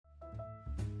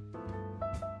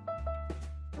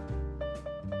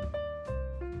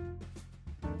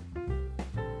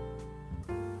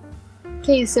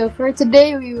Okay, so for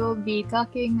today we will be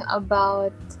talking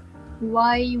about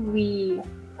why we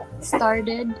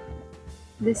started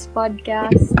this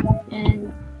podcast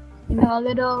and a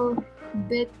little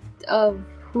bit of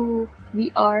who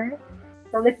we are.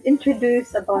 So let's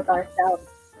introduce about ourselves,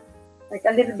 like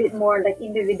a little bit more like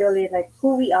individually, like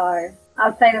who we are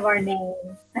outside of our name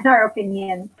and our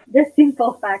opinions. Just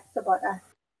simple facts about us.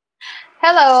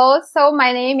 Hello, so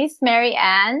my name is Mary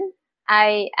Ann.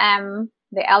 I am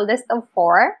the eldest of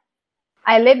four.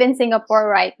 I live in Singapore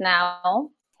right now,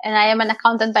 and I am an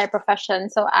accountant by profession.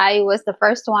 So I was the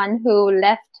first one who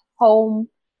left home,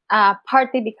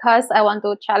 partly because I want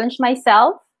to challenge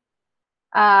myself.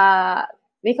 Uh,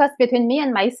 because between me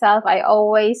and myself, I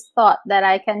always thought that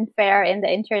I can fare in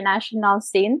the international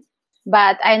scene,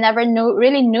 but I never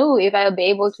really knew if I would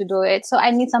be able to do it. So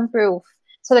I need some proof.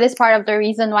 So that is part of the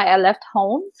reason why I left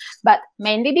home, but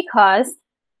mainly because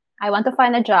I want to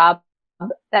find a job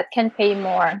that can pay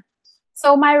more.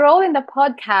 So my role in the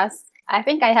podcast, I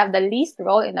think I have the least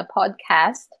role in the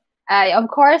podcast. Of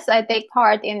course, I take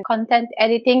part in content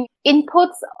editing,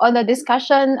 inputs on the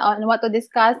discussion on what to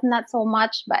discuss, not so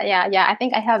much. But yeah, I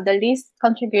think I have the least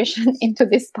contribution into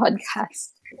this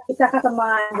podcast. Isa ka sa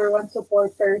mga number one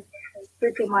supporters,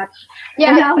 pretty much.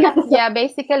 Yeah, yeah.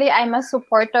 Basically, I'm a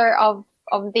supporter of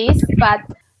this,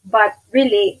 But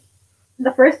really,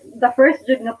 the first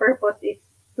jud nga purpose is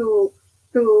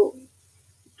to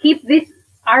keep this,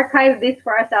 archive this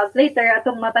for ourselves later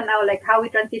atong matanaw like how we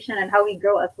transition and how we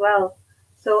grow as well.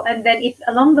 So and then it's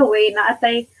along the way na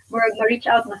atay murag ma-reach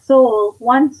out na soul,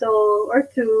 one soul or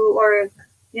two or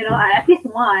at least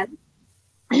one.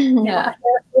 yeah.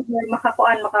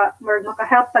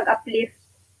 Maka-help tag-uplift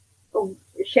o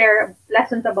share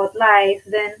lessons about life,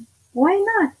 then why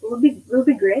not? We'll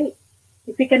be great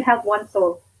if we can help one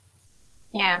soul.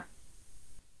 Yeah.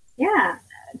 Yeah.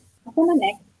 Ako na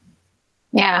next.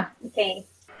 Yeah. Okay.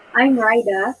 I'm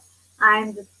Rida.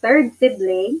 I'm the third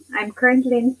sibling. I'm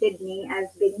currently in Sydney.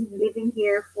 I've been living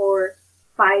here for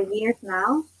 5 years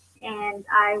now. And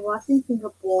I was in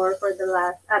Singapore for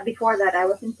before that, I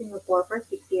was in Singapore for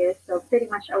 6 years. So pretty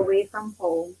much away from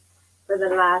home for the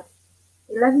last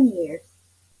 11 years.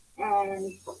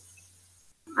 And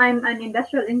I'm an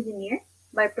industrial engineer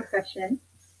by profession.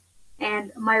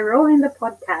 And my role in the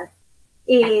podcast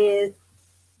is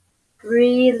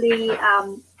really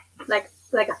like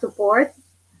a support.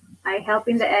 I help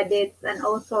in the edits, and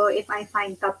also if I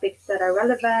find topics that are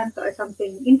relevant or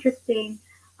something interesting,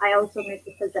 I also make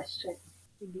a suggestion.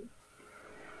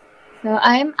 So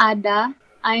I'm Ada.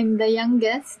 I'm the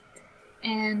youngest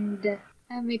and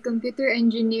I'm a computer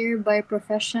engineer by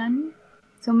profession.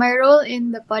 So my role in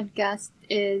the podcast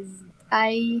is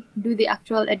I do the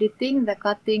actual editing, the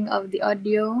cutting of the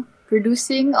audio,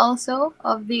 producing also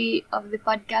of the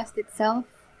podcast itself,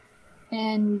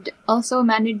 and also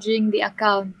managing the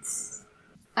accounts.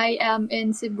 I am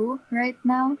in Cebu right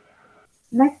now.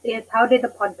 Next is, how did the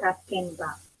podcast came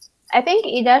about? I think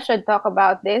Ida should talk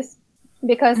about this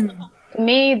because to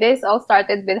me, this all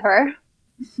started with her.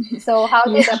 So how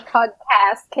did the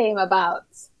podcast came about?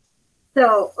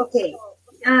 So, okay.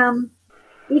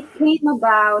 It came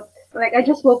about, like, I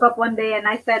just woke up one day and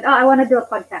I said, oh, I want to do a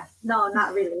podcast. No,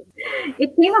 not really.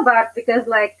 It came about because,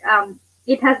 like,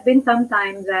 it has been some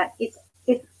time that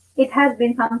it has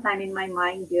been some time in my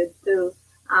mind, dude,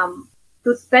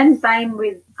 to spend time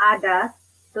with Ada,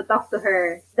 to talk to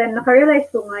her. Then nakarealize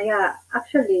ko nga, yeah,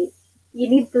 actually, you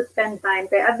need to spend time.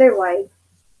 Kaya otherwise,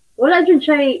 wala dyan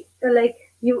siya, like,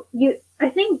 I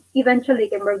think eventually,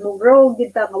 kay Merg mo grow,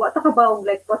 kita, what ka ba,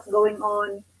 like, what's going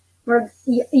on. Merg,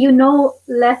 you know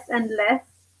less and less.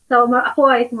 So, ako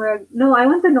ay, Merg, no, I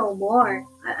want to know more.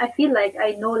 I feel like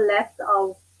I know less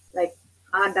of, like,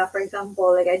 Ada, for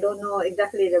example. Like, I don't know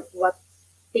exactly what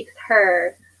takes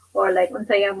her, or like,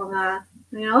 unsay ang mga,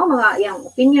 mga yung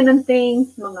opinion on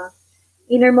things, mga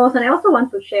innermost. And I also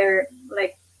want to share,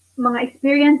 like, mga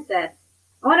experiences.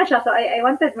 I want to share. So I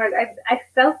wanted more. I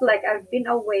felt like I've been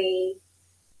away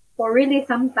for really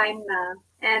some time na.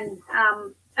 And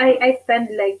I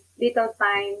spend like little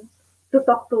time to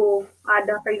talk to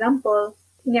Ada, for example.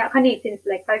 Yeah, since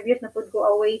like 5 years na pud go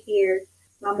away here.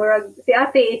 Murag, si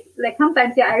ate, like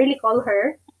sometimes I really call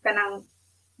her, kanang,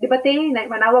 di ba te, like,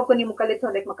 manawag ko ni mo kalit, so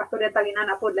like makastorya talinan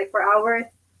na po like for hours.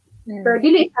 Pero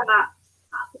dili ka nga,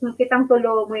 kitang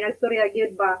tulo mo yung nagstorya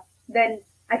gyud ba. Then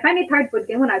I find it hard pud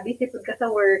kay mo na busy pud ka sa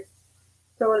work.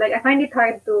 So like I find it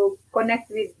hard to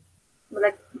connect with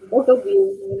like both of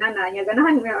you, nana nya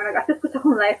ganahan mo nag-assess ko sa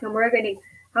akong life nga more ganing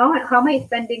how am I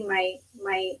spending my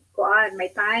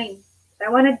time. So I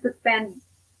wanted to spend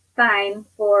time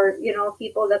for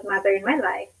people that matter in my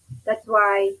life. That's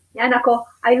why, yan ako,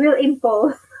 I will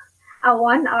impose a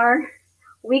 1 hour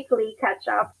weekly catch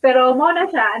up. Pero mo na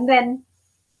siya. And then,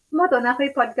 mo to, na ko'y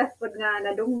podcast po nga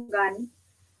nadunggan.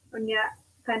 Unya,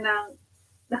 kanang,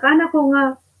 nakana ko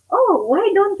nga, oh, why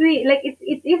don't we, like,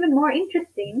 it's even more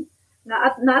interesting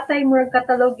na at natay more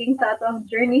cataloging sa atong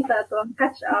journey sa atong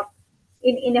catch up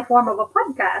in a form of a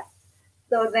podcast.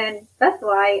 So then, that's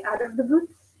why, out of the blue,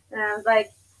 like,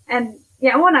 and,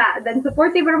 yeah, mo na, then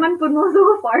supportive naman po mo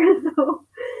so far. So,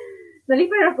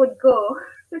 nalipay ra pud ko.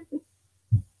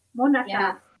 Mo na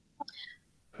siya. Yeah.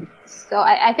 So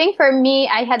I think for me,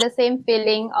 I had the same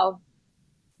feeling of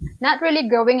not really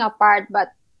growing apart, but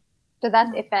to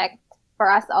that effect for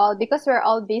us all, because we're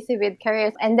all busy with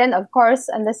careers. And then, of course,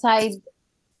 on the side,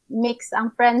 mix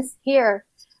ang friends here.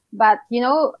 But,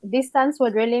 distance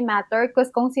would really matter because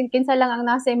kung kinsa lang ang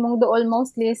nasa imong duol,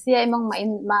 mostly siya imong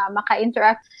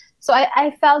maka-interact. So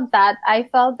I felt that. I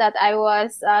felt that I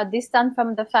was distant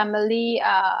from the family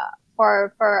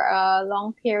for a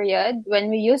long period when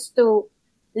we used to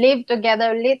live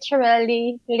together,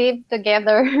 literally live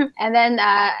together. And then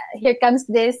here comes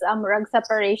this rug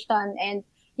separation. And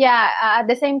yeah, at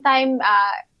the same time,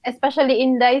 especially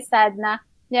Inday said na,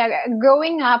 yeah,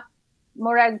 growing up,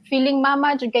 murag feeling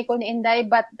mama jud kay ko ni Inday,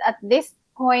 but at this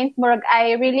point, murag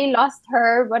I really lost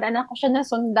her. Wala na ko siya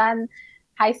nasundan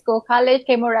high school, college,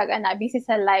 kay murag ana busy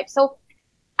sa life. So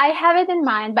I have it in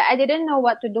mind, but I didn't know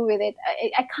what to do with it.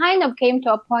 I kind of came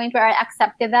to a point where I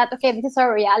accepted that, okay, this is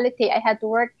our reality. I had to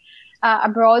work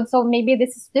abroad, so maybe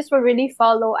this will really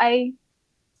follow. I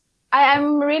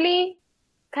am really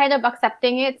kind of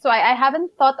accepting it, so I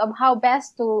haven't thought of how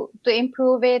best to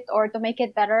improve it or to make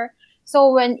it better.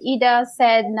 So when Ida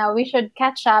said, now we should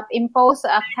catch up, impose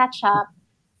a catch up,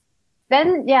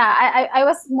 then yeah, I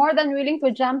was more than willing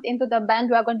to jump into the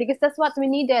bandwagon because that's what we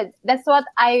needed. That's what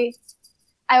I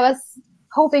was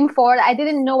hoping for. I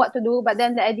didn't know what to do, but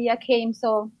then the idea came,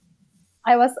 so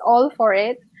I was all for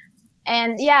it.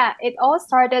 And yeah, it all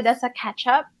started as a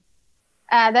catch-up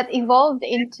that evolved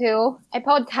into a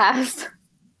podcast.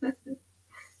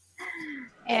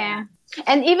 Yeah.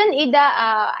 And even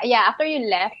Ida, yeah, after you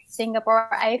left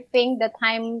Singapore, I think the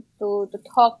time to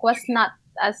talk was not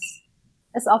as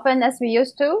often as we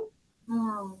used to.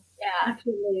 Yeah,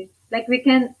 actually. Like we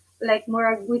can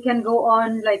go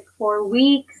on like for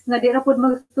weeks na di ra pud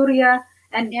magstorya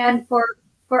and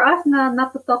for us na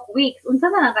not to talk weeks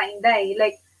unsa na lang kainday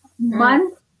like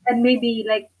months and maybe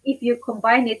like if you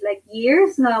combine it like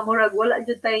years na murag wala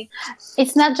jud tay.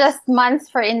 It's not just months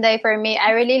for Inday. For me,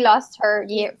 I really lost her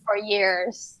for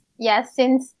years. Yes,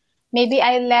 since maybe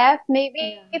I left,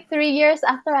 maybe 3 years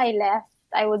after I left,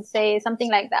 I would say something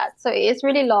like that. So it's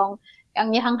really long.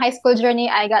 Ang yahang high school journey,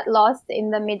 I got lost in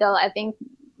the middle. I think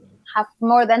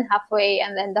more than halfway,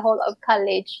 and then the whole of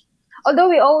college. Although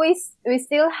we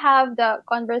still have the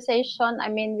conversation. I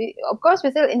mean, of course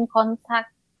we're still in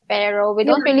contact, pero we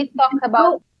don't really talk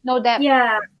about depth.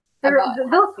 Yeah,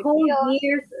 those whole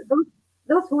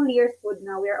years would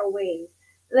now we're away.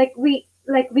 Like we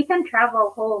can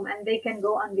travel home and they can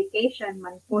go on vacation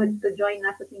to join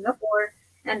us to Singapore.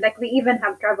 And like we even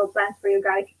have travel plans for you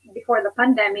guys before the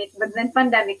pandemic, but then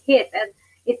pandemic hit and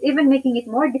it's even making it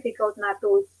more difficult not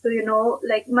to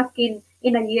like maskin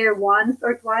in a year once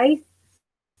or twice,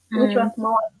 which was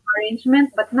small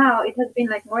arrangement. But now it has been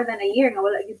like more than a year nga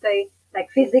wala gyud tay like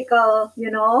physical,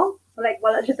 like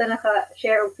wala gyud ta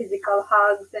naka-share of physical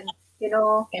hugs and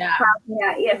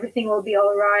everything will be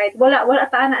all right. Wala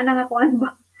ta ana nga kuan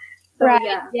ba. So,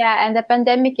 right. Yeah, and the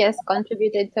pandemic has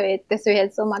contributed to it because we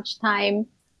had so much time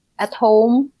at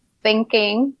home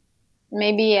thinking.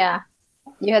 Maybe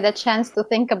you had a chance to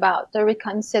think about, to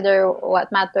reconsider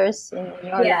what matters in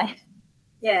your life.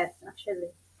 Yes,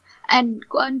 actually. And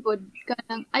kuan pod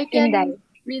kanang I can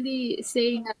really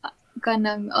say nga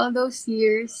kanang all those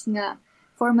years nga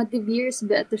formative years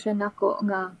ba ato siya nako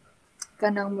nga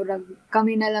kanang murag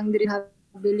kami na lang diri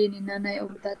habili ni nanay o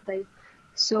tatay.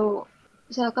 So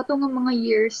sa katong mga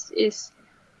years is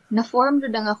na-form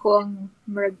jud ang ako ang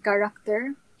murag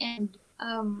character and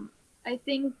I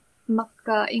think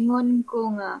makaingon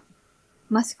ko nga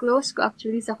mas close ko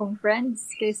actually sa akong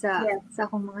friends kaysa sa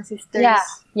akong mga sisters.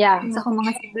 Yeah. Sa akong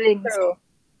mga siblings. True.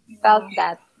 Felt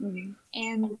that.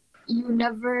 And you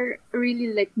never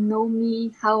really like know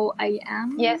me how I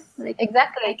am. Yes, like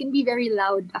exactly. I can be very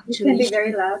loud actually. You can be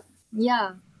very loud.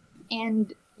 Yeah.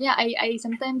 And yeah, I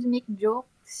sometimes make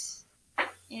jokes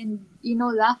and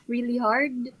laugh really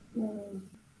hard.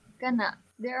 Kana,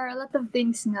 there are a lot of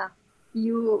things nga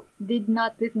you did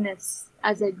not witness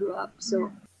as I grew up.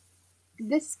 So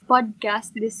this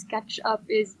podcast, this catch up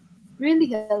is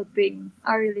really helping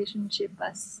our relationship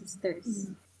as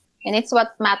sisters. And it's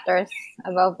what matters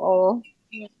above all.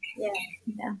 Yeah.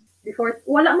 Yeah. Before,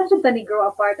 wala man siya tani grow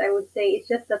apart, I would say. It's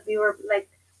just that we were like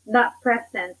not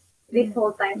present this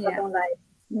whole time sa Yeah. tong life.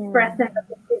 Mm. Present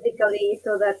physically,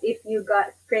 so that if you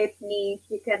got scraped knees,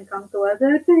 you can come to us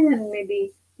and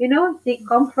maybe, seek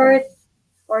comfort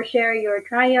or share your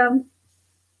triumphs.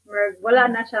 Or wala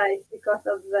na siya. It's because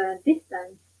of the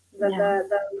distance.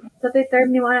 Sa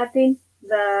term ni mo natin,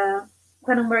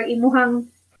 kanang marag imuhang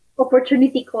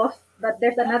opportunity cost, but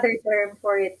there's another term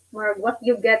for it. Marag what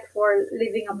you get for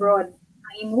living abroad.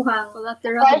 Ang imuhang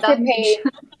Collateral Price you damage. pay.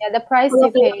 Yeah, the price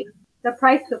you pay. the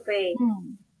price to pay.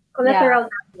 Mm. Collateral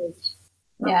damage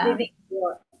of Yeah. living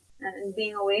abroad and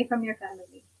being away from your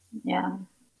family. Yeah.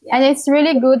 Yeah. And it's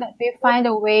really good that we find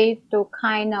a way to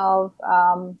kind of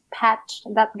patch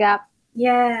that gap.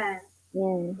 Yeah.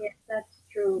 Mm. Yes, that's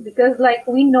true. Because like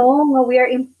we know nga we are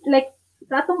in like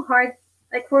sa atong heart,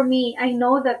 like for me, I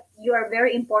know that you are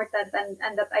very important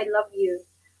and that I love you.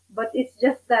 But it's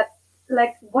just that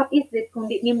like what is it kung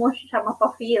di nimo siya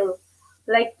mapa-feel?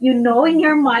 Like in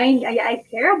your mind, I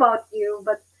care about you,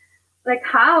 but like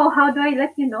how do I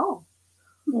let you know?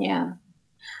 Yeah.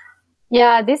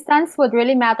 Yeah, distance would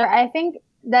really matter. I think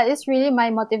that is really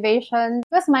my motivation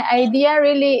because my idea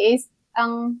really is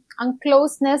ang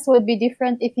closeness would be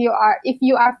different if you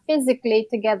are physically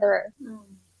together,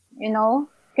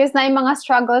 because na yung mga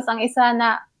struggles ang isa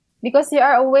na because you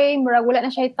are away, murag wala na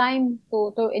siya time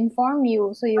to inform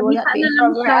you, so you will not be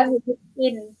informed. Whereas,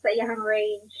 in sa iyang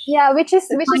range. yeah, which is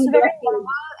very refuge.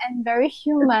 normal and very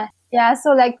human. Yeah,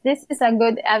 so like this is a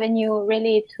good avenue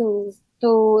really to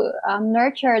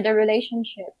nurture the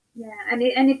relationship. Yeah, and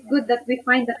it's good that we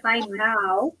find the time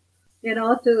now,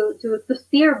 to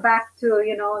steer back to,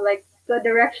 like to a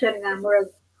direction where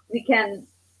we can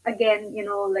again,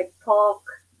 like talk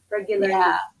regularly.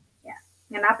 Yeah.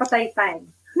 Nga napatay time.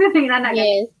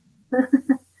 Yes.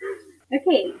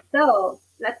 Okay, so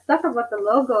let's talk about the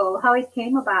logo, how it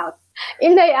came about.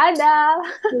 Inday Ada.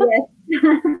 Yes.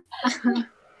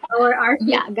 Our art.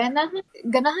 Yeah,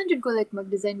 ganahan jud ko like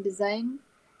mag-design,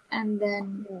 and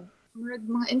then murag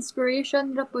mga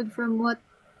inspiration ra pud from what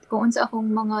kung unsa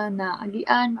akong mga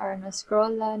naagian or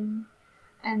na-scrollan,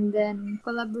 and then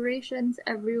collaborations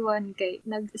everyone kay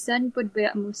nag-send pud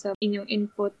ba mo sa inyong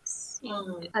inputs,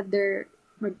 other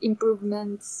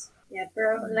improvements. Yeah,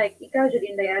 pero like ikaw jud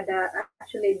Inday Ada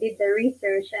actually did the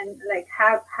research and like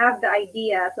have the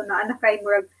idea, so naa na kay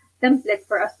murag template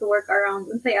for us to work around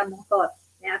unsay among thoughts.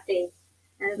 Yeah,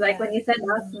 and it's like when you said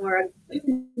us more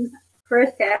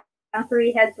first ang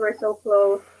 3 heads were so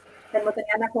close, then mo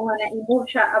tanya ko nga na-move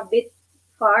siya a bit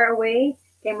far away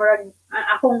kay murag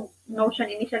akong notion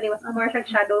initially was more siya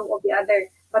shadow of the other,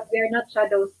 but we are not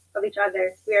shadows of each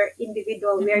other, we are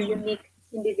individual, we are unique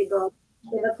individuals,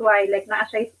 so that's why like naa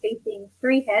siya spacing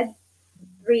 3 heads,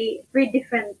 three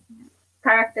different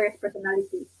characters,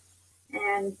 personalities,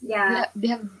 and They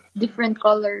have different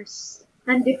colors.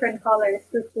 And different colors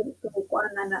to kuan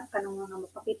na kanang mga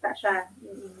mapakita siya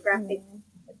in graphic.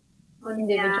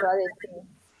 Individuality.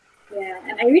 Yeah,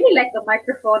 and I really like the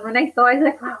microphone. When I saw it, I was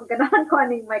like, wow, ganahan ko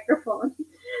ang microphone.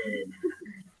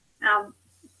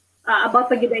 About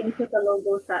pag-gibay niya sa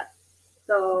logo sa.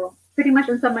 So, pretty much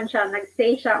unsa man siya,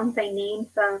 nag-say siya unsay name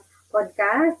sa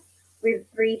podcast with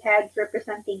 3 heads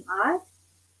representing us.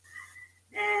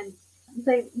 And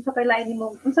unsa kay lain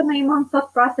nimo, unsa may imong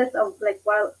thought process of like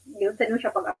while yun sa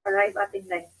siya pag-arrive at in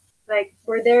like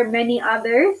were there many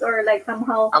others or like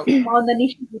somehow mao na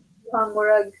ni siya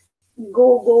murag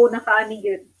go na kaani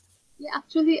gyud? Yeah,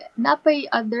 actually napay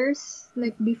others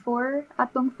like before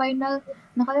atong final,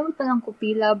 nakalimutan lang ko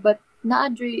pila, but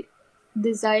naadri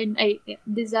design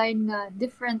nga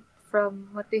different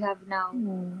from what we have now.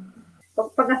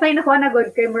 Pag-assign ako na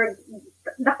good kay murag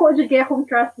dako jud kay akong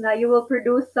trust na you will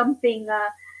produce something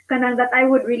kanang that I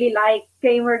would really like,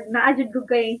 kay murag naa jud ko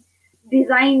kay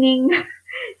designing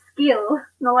skill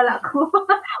na wala ko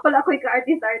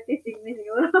ka-artist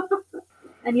siguro.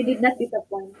 And you did not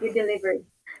disappoint, you delivered.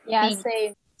 Yeah,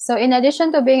 same. So in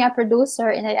addition to being a producer,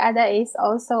 Inday Ada is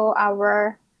also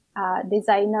our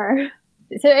designer.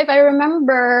 So if I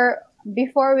remember,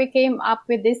 before we came up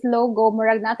with this logo,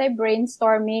 murag natay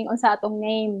brainstorming on sa atong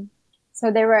name. So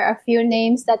there were a few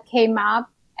names that came up,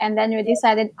 and then we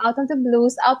decided out of the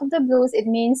blues. Out of the blues, it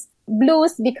means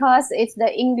blues because it's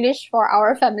the English for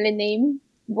our family name,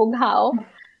 Bughao.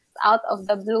 Out of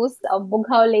the blues of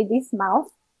Bughao Lady's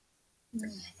Mouth.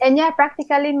 And yeah,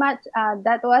 practically much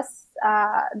that was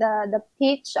the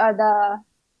pitch or the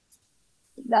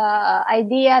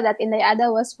idea that Inday Ada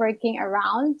was working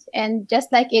around. And just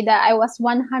like Ida, I was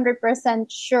 100%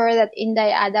 sure that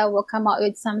Inday Ada will come out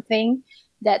with something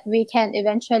that we can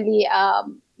eventually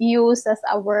use as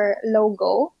our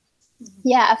logo.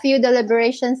 Yeah, a few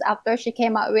deliberations after, she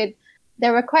came up with,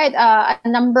 there were quite a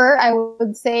number, I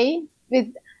would say,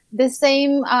 with the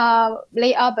same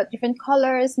layout but different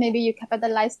colors. Maybe you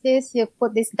capitalize this, you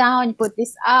put this down, you put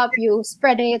this up, you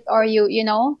spread it, or you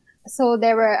know. So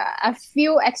there were a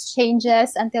few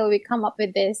exchanges until we come up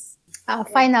with this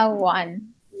final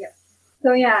one. Yep.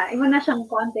 So yeah, even na siyang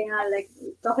konti nga, like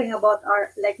talking about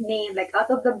our like name, like Out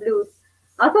of the Blues.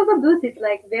 Out of the Blues is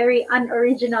like very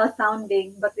unoriginal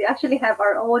sounding, but we actually have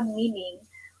our own meaning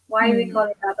why we call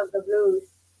it Out of the Blues.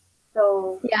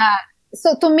 So yeah.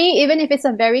 So to me, even if it's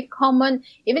a very common,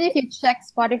 even if you check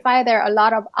Spotify, there are a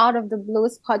lot of Out of the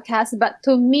Blues podcasts, but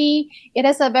to me, it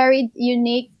has a very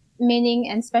unique meaning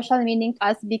and special meaning to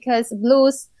us, because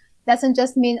blues doesn't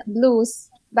just mean blues,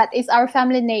 but it's our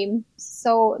family name.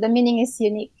 So the meaning is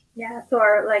unique. yeah, so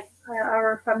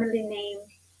our family name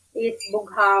is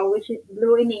Bughaw, which is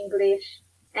blue in English.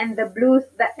 And the blues,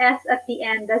 the S at the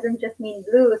end doesn't just mean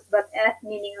blues, but S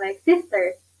meaning like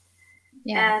sisters.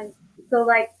 Yeah. And so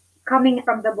like coming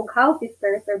from the Bughaw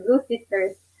sisters or Blue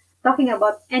Sisters, talking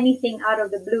about anything out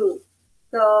of the blues.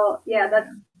 So yeah, that's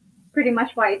pretty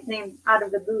much why it's named Out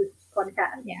of the Blues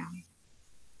podcast. Yeah.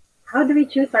 How do we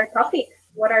choose our topics?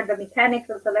 What are the mechanics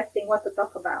of selecting what to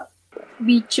talk about?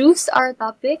 We choose our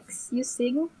topics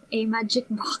using a magic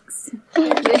box.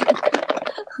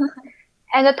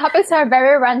 And the topics are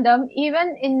very random,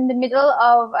 even in the middle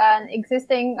of an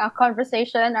existing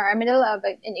conversation or a middle of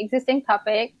an existing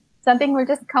topic, something will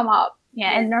just come up.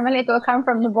 Yeah, and normally it will come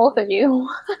from the both of you.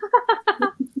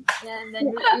 Yeah, and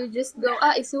then you just go,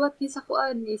 isuwat ni sa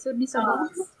kuan, isud ni sa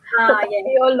box. Yeah.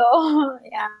 YOLO.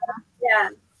 Yeah. Yeah.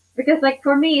 Because like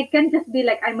for me, it can just be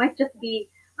like, I might just be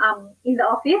in the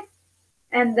office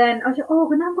and then,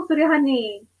 ganahan ko suryahan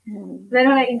ni. Then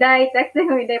like, inday, texting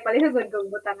ko, inday, palihagod kong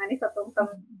butangan ni sa tong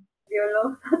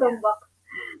yolo, sa tong box.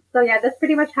 So yeah, that's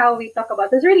pretty much how we talk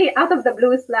about. It's really out of the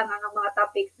blues lang ang mga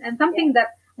topics, and something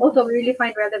that also we really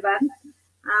find relevant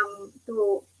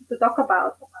to talk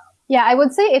about. Yeah, I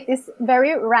would say it is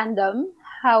very random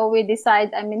how we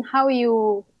decide. I mean, how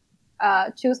you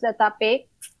choose the topic.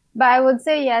 But I would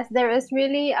say yes, there is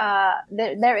really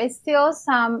there is still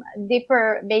some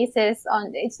deeper basis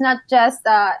on. It's not just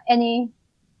any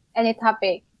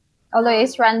topic, although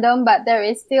it's random, but there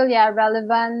is still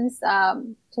relevance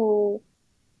to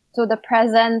the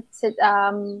present,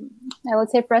 I would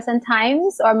say present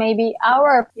times, or maybe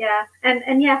our. Yeah,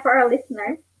 and yeah, for our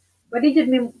listeners, what did you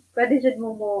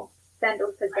Momo send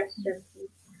us suggestions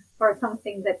for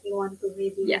something that you want to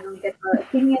maybe get our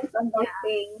opinions on those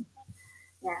things?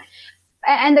 Yeah.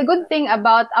 And the good thing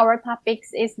about our topics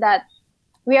is that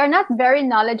we are not very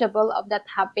knowledgeable of that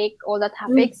topic or the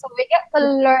topic, so we get to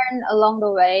learn along the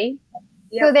way.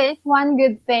 Yep. So there is one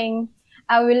good thing.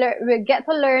 We get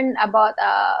to learn about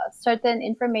certain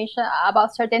information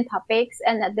about certain topics,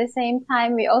 and at the same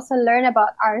time, we also learn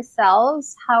about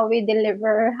ourselves, how we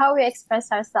deliver, how we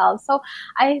express ourselves. So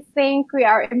I think we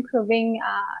are improving.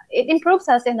 It improves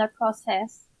us in the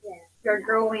process. Yeah, you're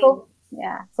growing. So,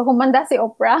 yeah. So humanda si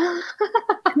Oprah.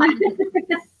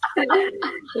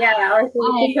 Yeah, or si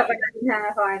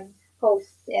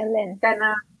host. Ellen.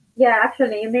 Yeah,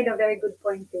 actually, you made a very good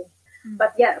point too.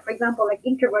 But yeah, for example, like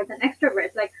introverts and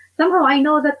extroverts, like somehow I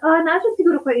know that not just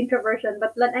siguro for introversion,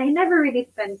 but like, I never really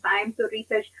spend time to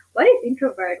research what is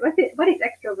introvert, what is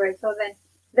extrovert. So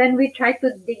then we try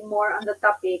to dig more on the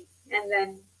topic and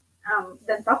then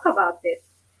talk about it.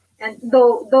 And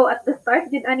though at the start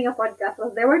did any podcast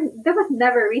there was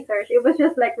never research. It was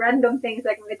just like random things.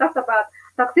 Like when we talked about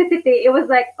toxicity, it was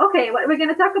like, okay, what we're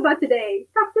gonna talk about today?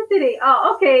 Toxicity.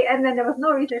 Oh, okay. And then there was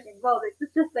no research involved. It was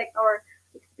just like our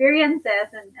experiences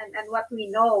and what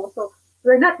we know. So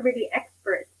we're not really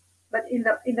experts, but in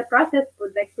the process,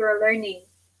 like we're learning.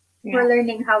 Yeah. We're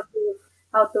learning how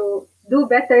to do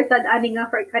better sa ani nga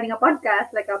for a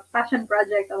podcast, like a passion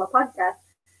project of a podcast.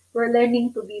 We're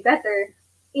learning to be better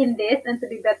in this and to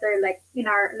be better like in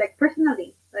our like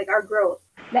personally, like our growth.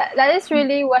 That is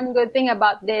really one good thing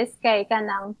about this kay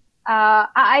kanang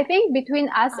I think between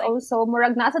us also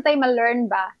murag nasa tayo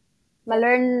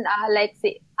ma-learn like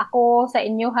si ako sa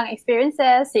inyong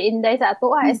experiences, si Inday sa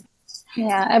ato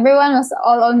yeah, everyone was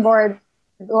all on board.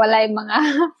 Walay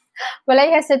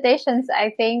hesitations.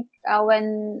 I think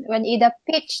when Ida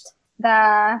pitched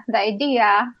the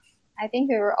idea, I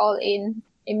think we were all in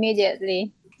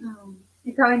immediately.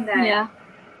 Ikaw in that. Yeah.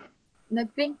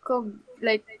 Nag-think ko,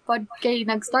 like,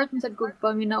 nag-start mo sa kog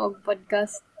paminaw og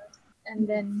podcast. And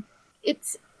then,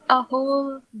 it's a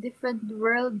whole different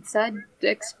world sad to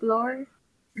explore.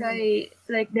 Kay,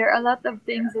 like, there are a lot of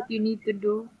things that you need to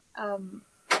do.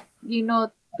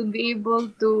 to be able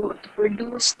to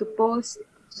produce, to post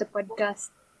the podcast.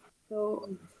 So,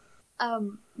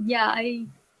 yeah, I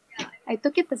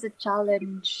took it as a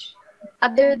challenge.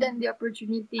 Other than the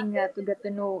opportunity nga to get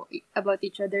to know about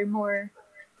each other more,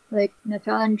 like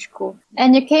na-challenge ko.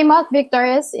 And you came out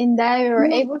victorious in that you were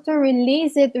able to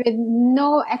release it with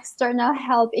no external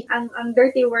help. Ang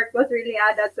dirty work was really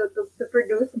Ada to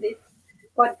produce this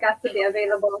podcast to be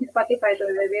available on Spotify, to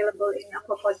be available in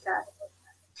Apple Podcast.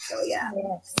 So yeah.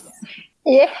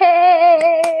 Yay! Yeah.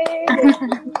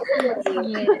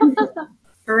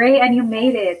 Hooray, and you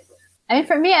made it. I mean,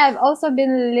 for me, I've also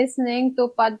been listening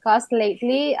to podcasts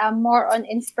lately, more on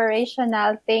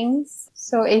inspirational things.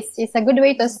 So it's a good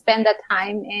way to spend the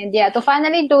time. And yeah, to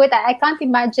finally do it, I can't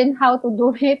imagine how to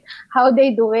do it, how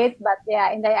they do it. But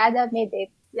yeah, Ada made it.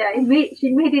 Yeah,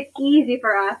 she made it easy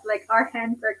for us. Like our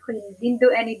hands are clean. Didn't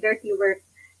do any dirty work.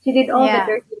 She did all the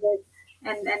dirty work.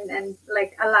 And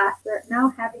like alas, we're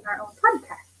now having our own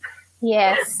podcast.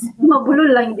 Yes. Mabulol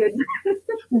lang yun.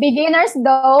 Beginners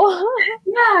though.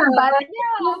 Yeah. But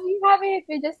yeah, we have it.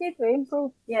 We just need to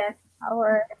improve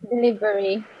our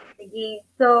delivery. Sige.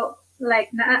 So, like,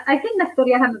 I think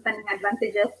nasturyahan mo ng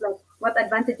advantages, like what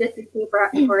advantages we see for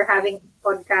having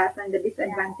podcast and the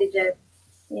disadvantages.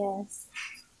 Yes.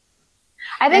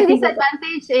 I think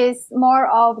disadvantage is more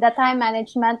of the time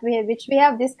management, which we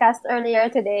have discussed earlier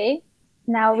today.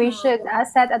 Now we should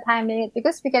set a time limit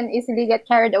because we can easily get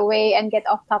carried away and get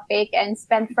off topic and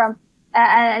spend from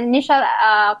an initial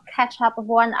catch up of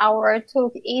 1 hour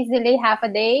to easily half a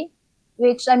day,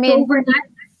 which I mean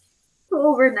to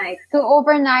overnight.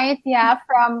 Yeah,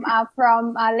 from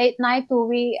late night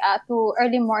to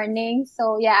early morning.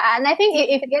 So yeah, and I think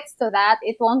if it gets to that,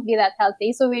 it won't be that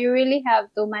healthy. So we really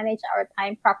have to manage our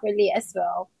time properly as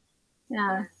well.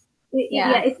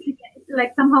 It's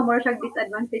like somehow more siyang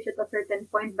disadvantage at a certain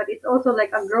point, but it's also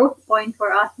like a growth point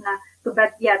for us to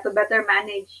better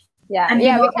manage. It's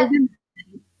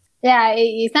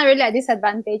not really a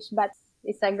disadvantage, but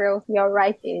it's a growth. You're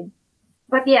right, Ed.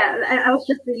 But yeah, I was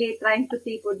just really trying to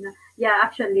see po na,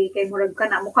 actually, kay murag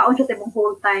ka na, mukhaon siya sa mong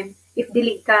whole time. If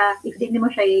di mo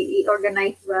siya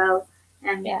i-organize well,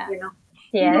 and you know.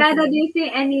 Yes. Ada, do you see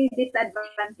any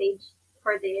disadvantage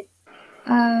for this?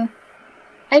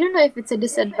 I don't know if it's a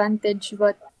disadvantage,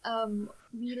 but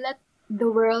we let the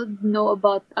world know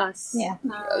about us. Yeah.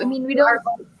 I mean, we don't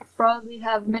probably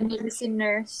have many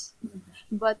listeners,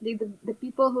 but the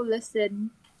people who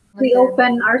listen, we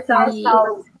open ourselves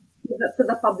to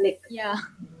the public. Yeah.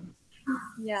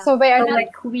 So we are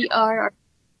like who we are, our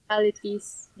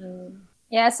realities.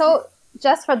 Yeah. So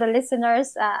just for the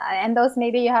listeners, and those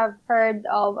maybe you have heard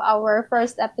of our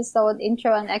first episode,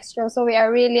 intro and extra. So we are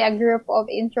really a group of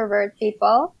introvert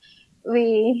people.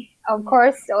 We, of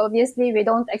course, obviously, we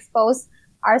don't expose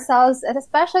ourselves, and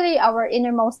especially our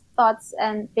innermost thoughts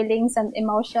and feelings and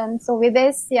emotions. So with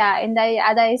this,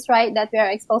 Ada is right that we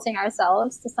are exposing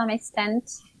ourselves to some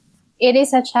extent. It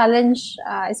is a challenge,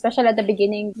 especially at the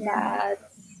beginning. Yes.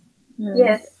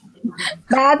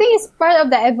 But I think it's part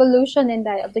of the evolution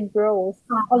of the growth.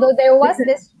 Although there was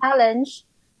this challenge,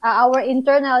 our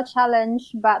internal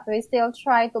challenge, but we still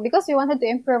try to, because we wanted to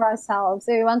improve ourselves.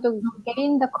 So we want to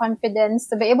gain the confidence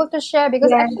to be able to share,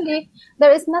 because actually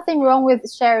there is nothing wrong with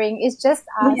sharing. It's just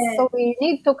us. Yes. So we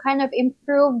need to kind of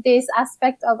improve this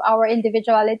aspect of our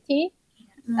individuality,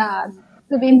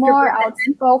 to be more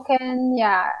outspoken.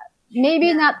 Yeah.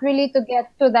 Maybe not really to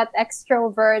get to that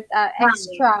extrovert,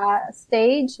 extra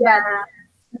stage, but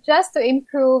just to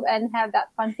improve and have that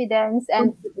confidence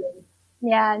and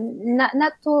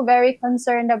not too very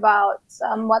concerned about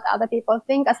what other people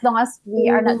think, as long as we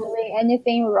are not doing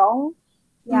anything wrong.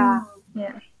 Yeah.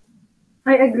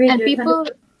 I agree. And people,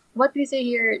 what we say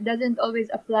here doesn't always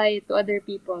apply to other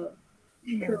people.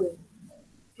 True.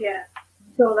 Yeah.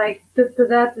 So like to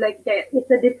that, like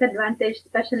it's a disadvantage,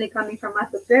 especially coming from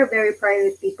us, as we're very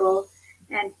private people,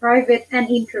 and private and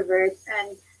introverts,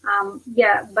 and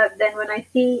but then when I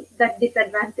see that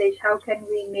disadvantage, how can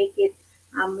we make it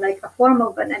like a form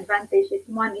of an advantage? It's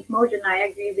one, emotion. I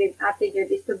agree with Ate,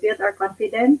 is to build our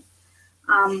confidence,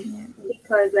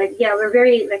 because we're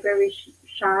very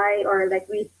shy, or like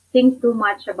we think too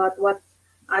much about what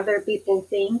other people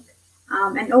think.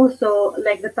 And also,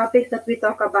 like the topics that we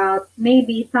talk about,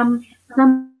 maybe some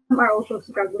are also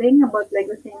struggling about like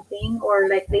the same thing, or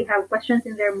like they have questions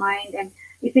in their mind. And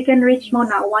if we can reach mo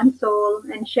na one soul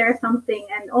and share something,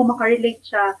 and makarelate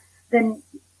siya, then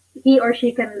he or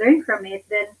she can learn from it.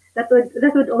 Then that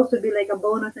would also be like a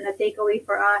bonus and a takeaway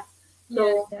for us.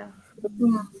 So,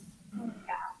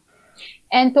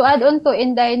 And to add on to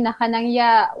Inday na kanang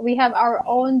we have our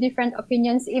own different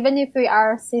opinions. Even if we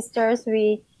are sisters,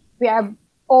 we we are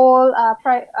all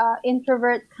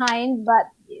introvert kind, but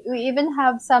we even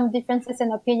have some differences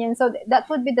in opinion. So that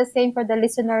would be the same for the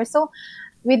listener. So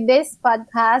with this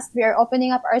podcast, we are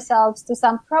opening up ourselves to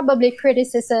some probably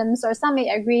criticisms, or some may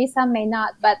agree, some may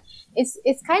not, but it's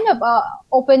kind of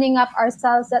opening up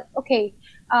ourselves that, okay,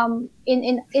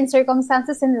 in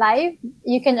circumstances in life,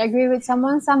 you can agree with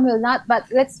someone, some will not, but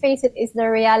let's face it, it's the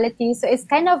reality. So it's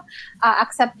kind of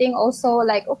accepting also,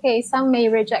 like, okay, some may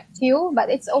reject you, but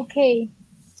it's okay.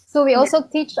 So we also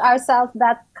teach ourselves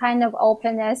that kind of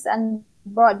openness and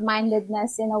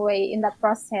broad-mindedness in a way in that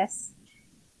process.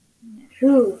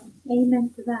 True.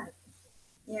 Amen to that.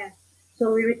 Yeah.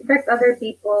 So we respect other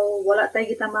people. Wala tayo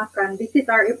gitamakan. This is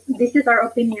our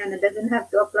opinion. It doesn't have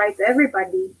to apply to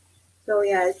everybody. So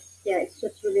it's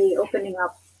just really opening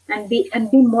up and be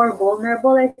more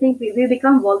vulnerable. I think we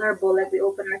become vulnerable as we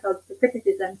open ourselves to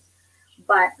criticism.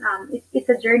 But it's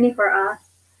a journey for us.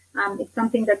 It's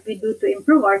something that we do to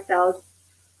improve ourselves.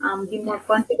 Be more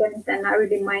confident and not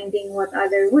really minding what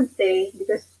others would say,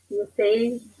 because you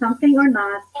say something or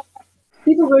not,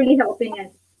 people really have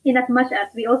opinions. In as much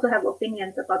as we also have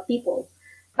opinions about people.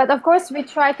 But of course, we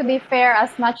try to be fair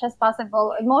as much as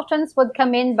possible. Emotions would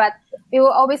come in, but we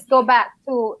will always go back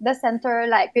to the center.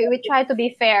 Like we try to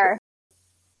be fair.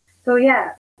 So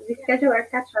yeah, we schedule our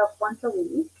catch up once a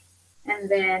week. And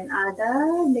then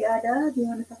Ada, do you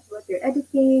want to talk about your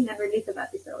editing and release of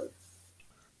episodes?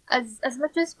 As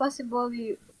much as possible,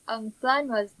 ang plan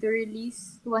was to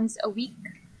release once a week,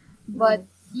 but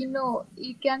you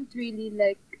can't really,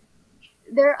 like,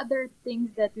 there are other things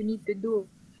that we need to do.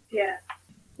 Yeah.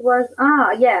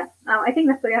 I think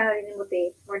nastoryahan na rin ni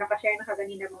Mute. Or nakashare na ka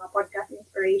ganina mga podcast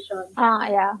inspiration.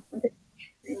 Yeah.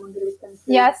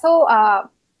 Yeah, so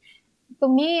to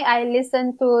me, I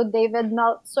listen to David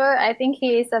Meltzer. I think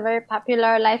he is a very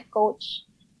popular life coach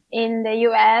in the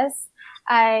US.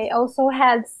 I also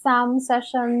had some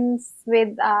sessions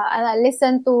with, I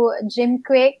listened to Jim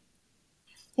Quick.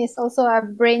 He's also a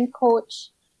brain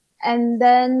coach. And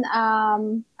then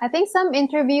I think some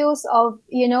interviews of,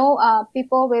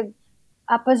 people with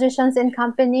positions in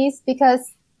companies,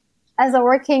 because as a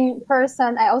working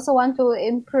person, I also want to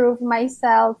improve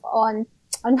myself on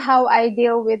how I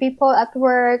deal with people at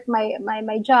work,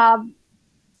 my job,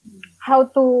 how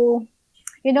to,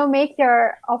 make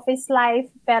your office life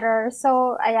better.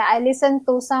 So I listened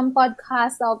to some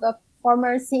podcasts of the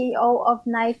former CEO of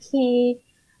Nike,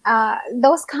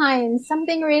 those kinds,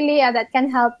 something really that can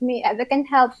help me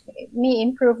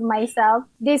improve myself.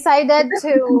 Decided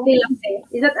to.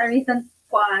 Is that a recent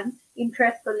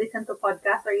interest to listen to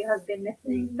podcasts, or you have been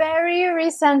listening? Very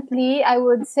recently, I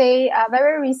would say,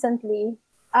 very recently.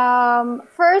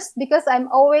 First, because I'm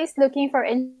always looking for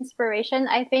inspiration.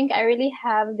 I think I really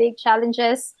have big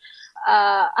challenges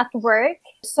at work.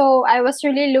 So I was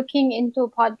really looking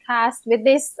into podcasts with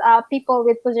these people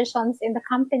with positions in the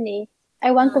company. I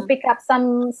want to pick up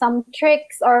some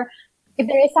tricks, or if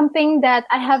there is something that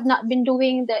I have not been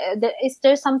doing, is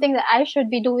there something that I should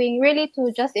be doing really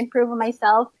to just improve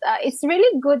myself? It's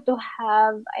really good to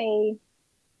have a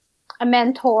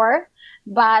mentor,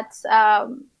 but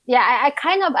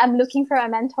I'm looking for a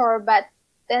mentor, but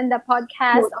then the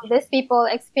podcast of these people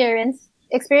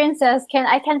experiences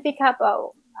I can pick up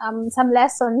some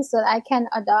lessons that I can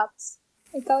adopt.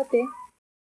 Ikaw, te?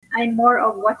 I'm more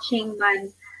of watching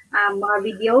mga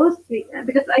videos,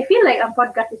 because I feel like a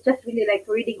podcast is just really like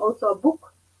reading also a book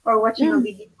or watching a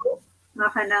video.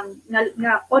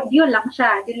 Nga audio lang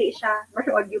siya, dili siya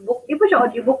audiobook. Ipo siya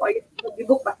audiobook, or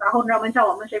audiobook pasahon raman siya,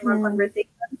 wa man siya more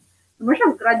conversation. Mo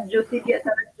siya radyo siya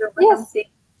sa radyo or something.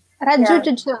 Radyo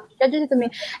to me.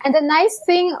 And the nice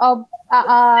thing about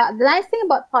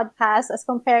podcasts as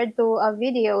compared to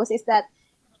videos is that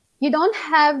you don't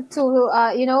have to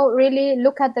really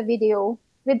look at the video.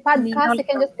 With podcasts, you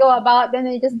can just go about, then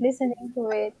you're just listening to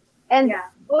it. And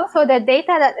also the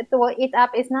data that it will eat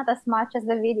up is not as much as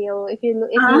the video if you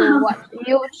watch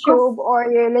YouTube or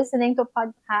you're listening to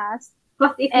podcasts.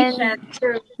 Cost efficient.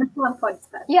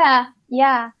 Podcast.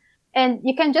 Yeah. And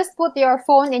you can just put your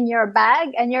phone in your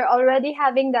bag and you're already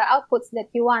having the outputs that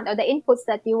you want or the inputs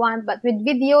that you want. But with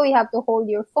video, you have to hold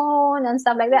your phone and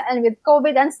stuff like that. And with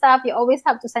COVID and stuff, you always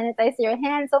have to sanitize your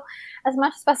hands. So as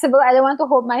much as possible, I don't want to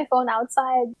hold my phone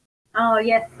outside. Oh,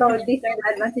 yes. So these are the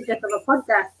advantages of a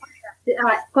podcast.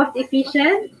 Cost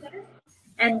efficient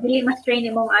and really must train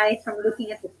your eyes from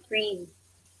looking at the screen.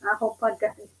 Whole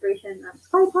podcast inspiration.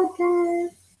 Sky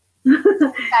Podcast.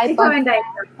 Ikaw and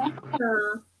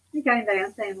ikaw and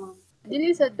Dayan sa'yo mo.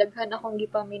 Dili sa daghan akong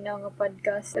gipaminaw nga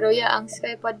podcast. Pero ang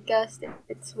Sky Podcast,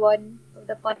 it's one of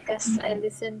the podcasts I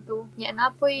listen to. Yan,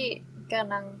 napoy ka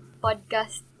ng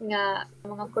podcast nga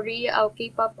mga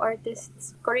K-pop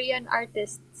artists, Korean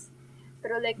artists.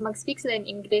 Pero like mag-speak sila in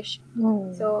English.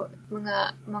 So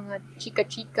mga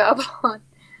chika-chika about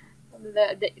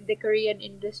the Korean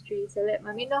industry. So like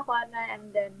mamino ko na,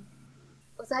 and then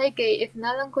usahay kay if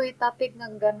nalang ko yung topic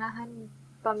ng ganahan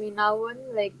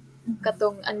paminawon, like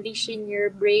katong unleashing your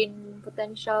brain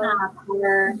potential.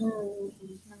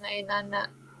 Mga inana.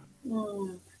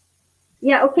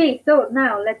 Yeah, okay. So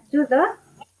now let's do the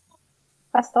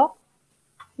Fast talk.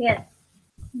 yes.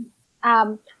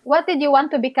 What did you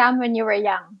want to become when you were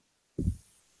young?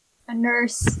 A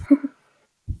nurse.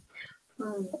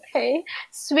 Okay.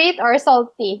 Sweet or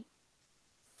salty?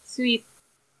 Sweet.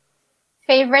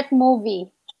 Favorite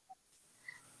movie?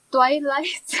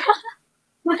 Twilight.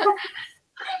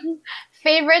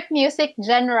 Favorite music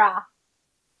genre?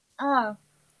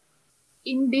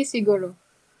 Indie siguro.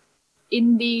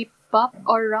 Indie pop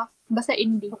or rock. Basta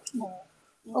indie.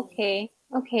 Okay.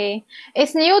 Okay.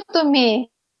 It's new to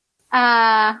me.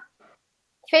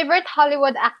 Favorite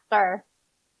Hollywood actor?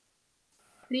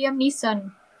 Liam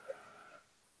Neeson.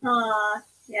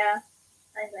 Yeah.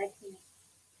 I like him.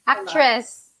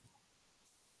 Actress?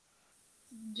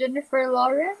 Jennifer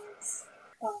Lawrence.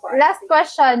 Last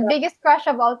question. Biggest crush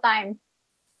of all time?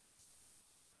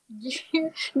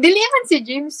 Dili man si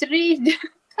James Reid.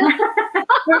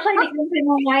 First I think in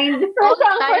my mind. First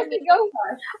go.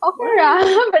 Okay ra.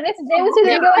 But it's James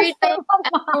Reid. I'll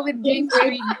go with James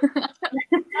Reid.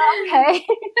 Okay.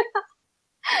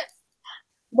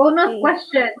 Bonus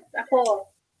questions. Ako.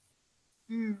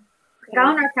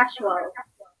 Gown or casual?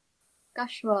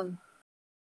 Casual.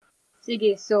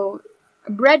 Sige, so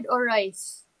bread or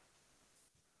rice?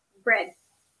 Bread.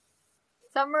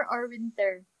 Summer or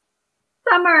winter?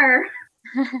 Summer.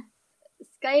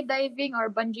 Skydiving or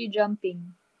bungee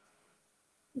jumping?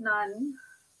 None.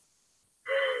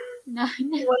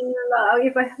 None. Wala.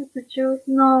 If I have to choose,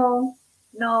 no.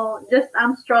 No, just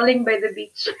I'm strolling by the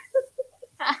beach.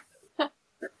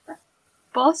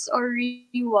 Pause or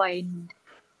rewind?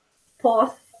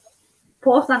 Pause.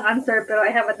 Pause ang answer, pero I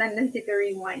have a tendency to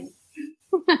rewind.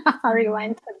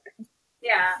 Rewind.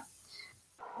 Yeah.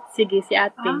 Sige, si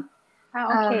ate.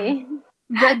 Okay.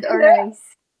 Bread or rice?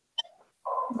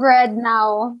 Bread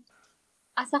now.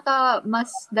 Asa ka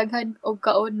mas daghan og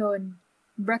kaunon?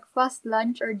 Breakfast,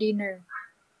 lunch, or dinner?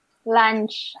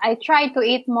 Lunch. I try to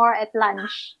eat more at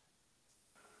lunch.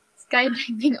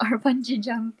 Skydiving or bungee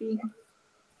jumping?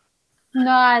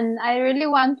 None. I really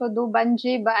want to do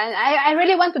bungee, but I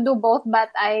really want to do both, but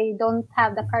I don't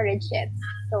have the courage yet.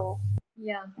 So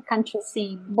Yeah, I can't choose.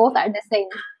 same. Both are the same.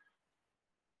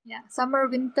 Yeah, summer,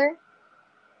 winter?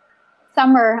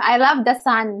 Summer. I love the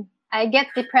sun. I get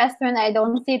depressed when I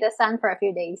don't see the sun for a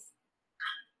few days.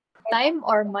 Time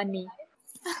or money?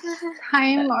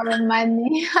 Time or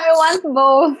money? I want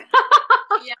both.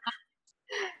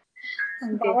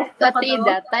 Okay.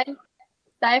 Tatida,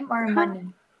 time or money?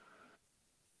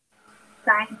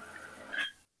 Time.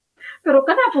 Pero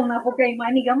kanapong na po kay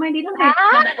money gamay di na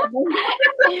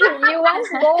You want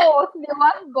both. You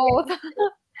want both.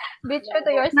 Be true to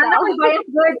yourself. Nana ko bias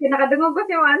good. Nakadungog ko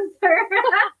yung answer.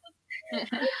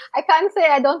 I can't say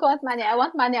I don't want money. I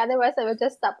want money. Otherwise, I will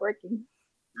just stop working.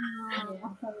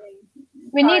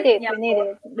 We need it. Yeah. We need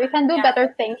it. We can do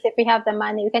better things if we have the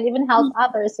money. We can even help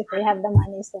others if we have the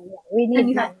money. So yeah, we And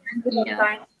need you have money.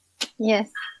 time. Yes.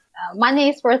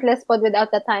 Money is worthless food without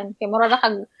the time. Kaya mura ra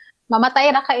kag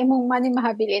mamatay ra ka imong money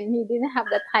mahabilin. You didn't have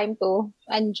the time to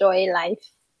enjoy life.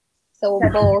 So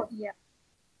both. Yeah.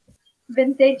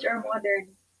 Vintage or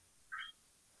modern?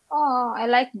 Oh,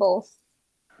 I like both.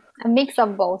 A mix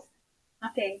of both.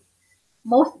 Okay.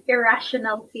 Most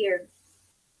irrational fear?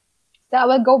 So I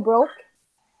will go broke.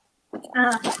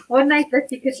 One night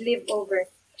that you could live over?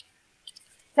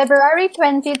 February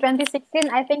 20,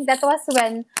 2016, I think that was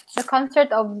when the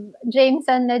concert of James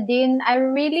and Nadine, I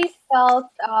really felt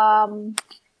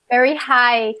very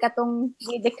high katong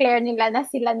i-declare nila na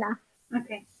sila na.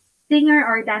 Okay. Singer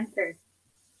or dancer?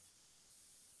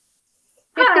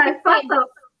 50-50.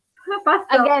 Pass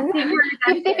up. Again, Singer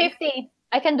or dancer? 50-50.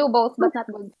 I can do both, but not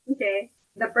good. Okay.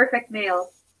 The perfect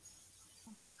male?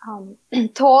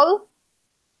 Tall.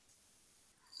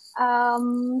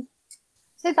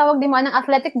 Kasi tawag din mo ng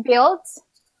athletic builds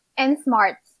and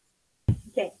smart.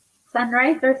 Okay.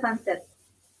 Sunrise or sunset?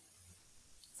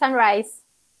 Sunrise.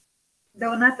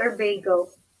 Donut or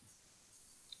bagel?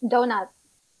 Donut.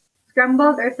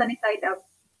 Scrambled or sunny side up?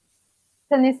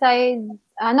 Sunny side.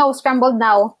 No, scrambled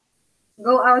now.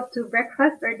 Go out to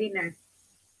breakfast or dinner?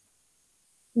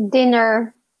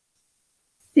 Dinner.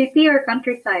 City or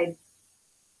countryside?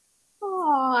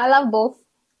 Oh, I love both.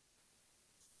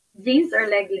 Jeans or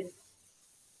leggings?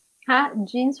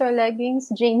 Jeans or leggings?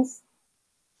 Jeans.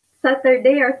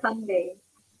 Saturday or Sunday?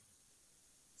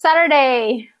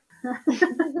 Saturday.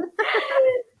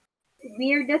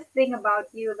 Weirdest thing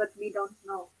about you that we don't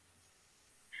know.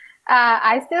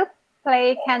 I still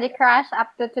play Candy Crush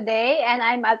up to today, and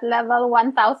I'm at level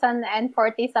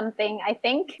 1040 something, I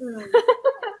think.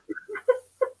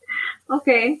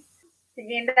 Okay.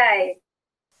 Sige, Inday.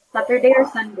 Saturday or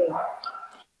Sunday?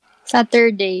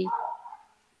 Saturday.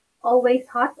 Always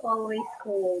hot, always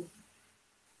cold.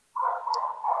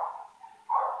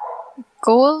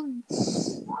 Cold.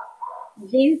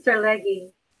 Jeans or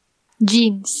leggings?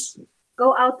 Jeans.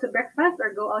 Go out to breakfast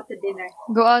or go out to dinner?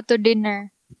 Go out to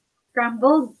dinner.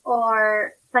 Scrambled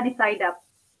or sunny side up?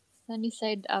 Sunny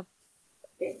side up.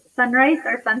 Okay. Sunrise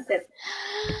or sunset?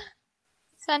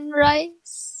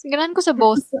 Sunrise. Ganan ko sa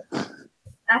both.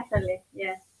 Actually,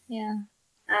 yeah. Yeah.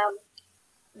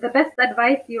 The best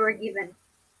advice you were given?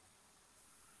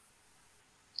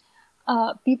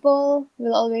 People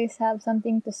will always have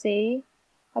something to say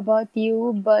about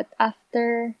you, but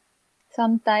after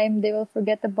some time they will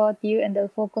forget about you and they'll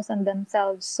focus on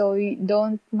themselves. So you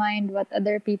don't mind what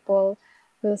other people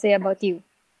will say about you.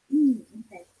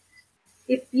 Okay.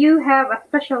 If you have a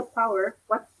special power,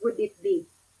 what would it be?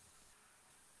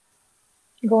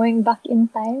 Going back in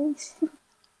time.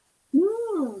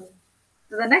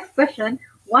 So the next question,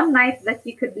 one night that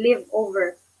you could live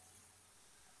over.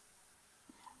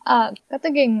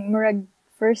 Kataging murag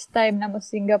first time na mo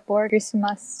Singapore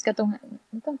Christmas katong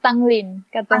Tanglin,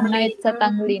 katong Tanglin. night sa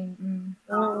Tanglin.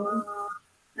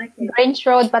 Okay. Grange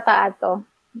Road pata ato.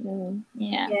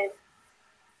 Yeah. Yes.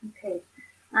 Okay.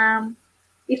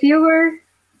 If you were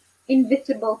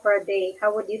invisible for a day,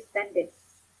 how would you spend it?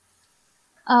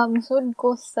 Sud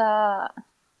ko sa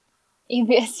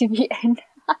ABS-CBN.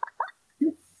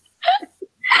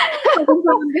 Kung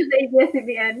saan ka sa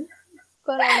ABS-CBN?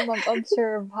 Para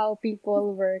mag-observe how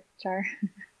people work, char.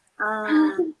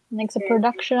 Like sa Okay.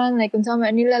 production, like kung saan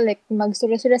nila, like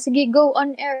magsura-sura, sige, go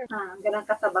on air. Ganun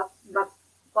ka sa back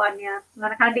kuan niya. Nga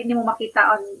nakandi niyo mo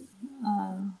makita on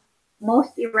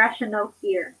most irrational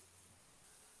fear.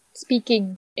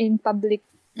 Speaking in public.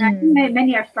 I think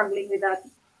many are struggling with that.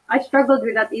 I struggled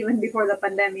with that even before the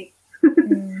pandemic.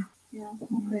 Yeah.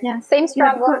 Okay. Yeah, same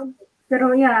struggle.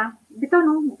 Pero yeah, bitaw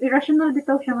no, irrational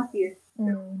bitaw siya nga fear.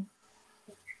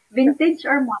 Vintage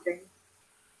or modern?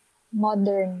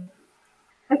 Modern.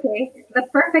 Okay, the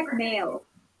perfect male.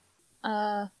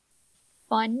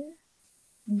 Fun,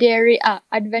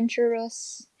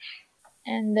 adventurous,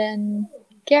 and then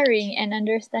caring and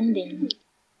understanding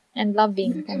and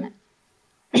loving. Kana.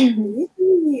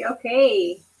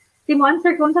 Okay. Si mo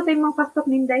answer kung sa tayo mga pastok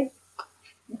ninday.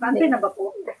 Naka-answer na ba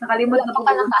po? Nakalimot na po.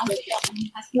 Wala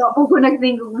po ko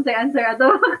nag-single kung sa answer ato.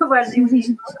 Kapag yung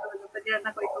padiran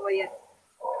ako ito ba yan.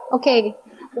 Okay,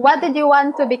 what did you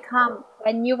want to become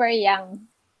when you were young?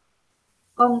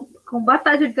 Kung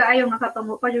bata jud kaayo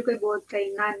nakatamo pa jud koy buod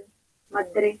kay nan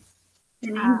madre.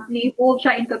 Ni-evolve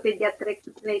siya into pediatrics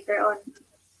later on.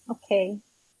 Okay.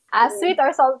 Sweet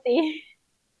or salty?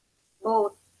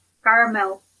 Both.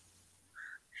 Caramel.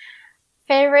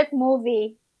 Favorite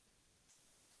movie?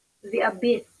 The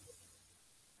Abyss.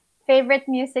 Favorite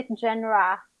music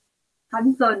genre?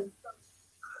 Hanson.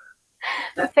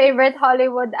 Favorite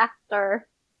Hollywood actor?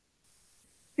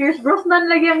 Pierce Brosnan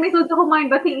lagi ang nisod ko mind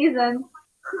but he isn't.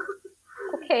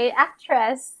 Okay,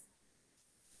 actress.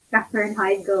 Catherine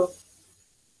Heigl.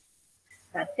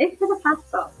 That's it for the Fast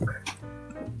Talk.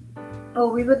 Oh,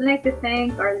 we would like to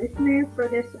thank our listeners for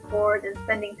their support and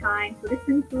spending time to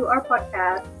listen to our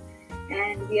podcast.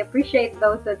 And we appreciate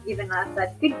those that have given us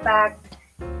that feedback.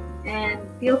 And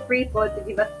feel free to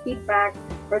give us feedback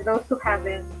for those who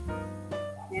haven't.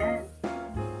 Yeah.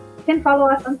 You can follow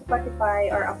us on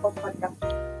Spotify or Apple Podcasts.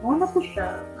 Muna po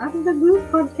siya. After the Blues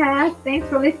Podcast.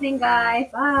 Thanks for listening, guys.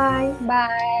 Bye.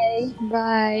 Bye.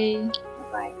 Bye.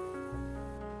 Bye.